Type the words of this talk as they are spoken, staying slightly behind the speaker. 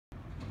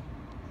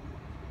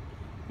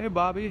Hey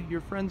Bobby,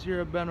 your friends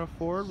here at Benna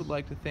Ford would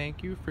like to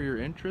thank you for your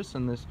interest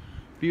in this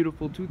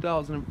beautiful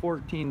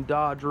 2014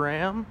 Dodge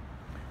Ram.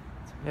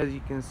 As you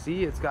can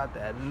see, it's got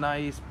that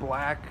nice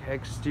black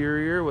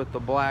exterior with the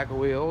black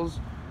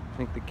wheels. I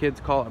think the kids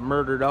call it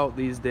murdered out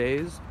these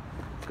days.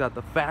 It's got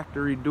the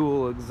factory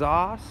dual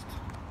exhaust,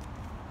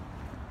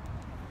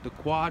 the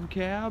quad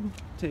cab.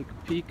 Take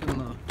a peek in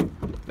the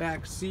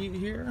back seat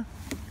here.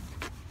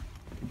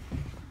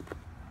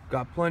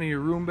 Got plenty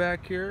of room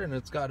back here, and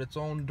it's got its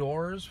own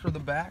doors for the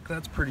back.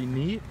 That's pretty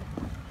neat.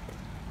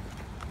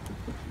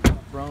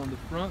 Around the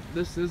front,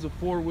 this is a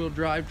four-wheel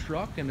drive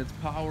truck, and it's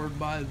powered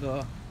by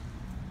the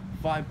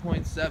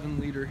 5.7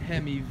 liter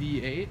Hemi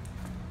V8.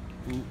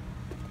 Ooh,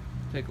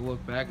 take a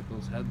look back at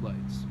those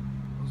headlights.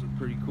 Those are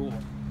pretty cool.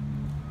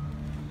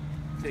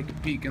 Take a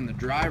peek in the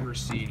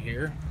driver's seat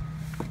here.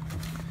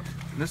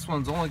 And this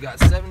one's only got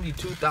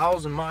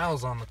 72,000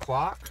 miles on the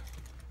clock.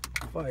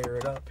 Fire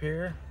it up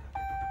here.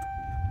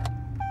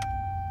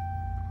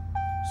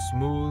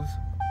 Smooth,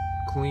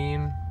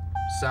 clean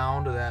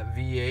sound of that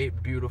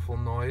V8, beautiful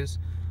noise.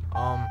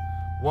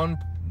 One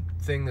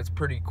thing that's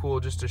pretty cool,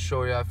 just to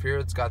show you off here,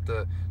 it's got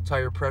the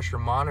tire pressure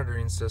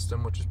monitoring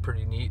system, which is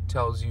pretty neat.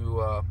 Tells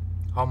you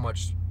how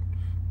much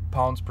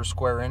pounds per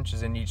square inch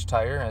is in each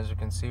tire. As you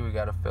can see, we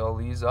got to fill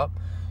these up,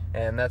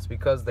 and that's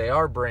because they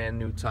are brand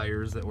new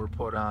tires that were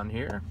put on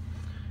here.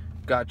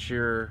 Got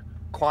your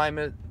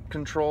climate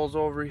controls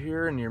over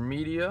here and your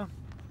media.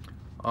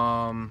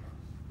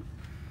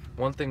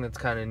 One thing that's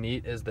kind of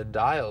neat is the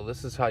dial.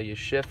 This is how you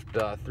shift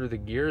through the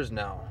gears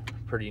now.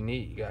 Pretty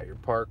neat. You got your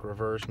park,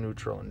 reverse,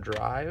 neutral, and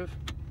drive.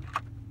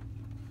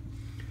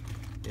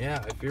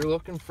 Yeah, if you're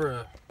looking for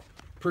a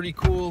pretty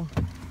cool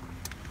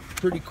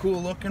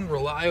looking,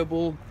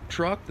 reliable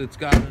truck that's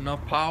got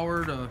enough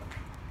power to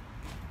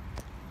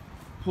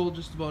pull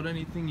just about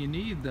anything you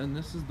need, then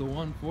this is the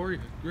one for you.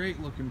 Great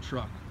looking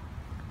truck.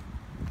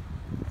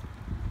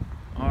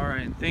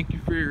 Alright, thank you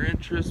for your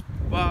interest,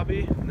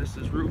 Bobby. This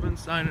is Ruben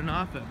signing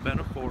off at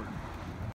Benna Ford.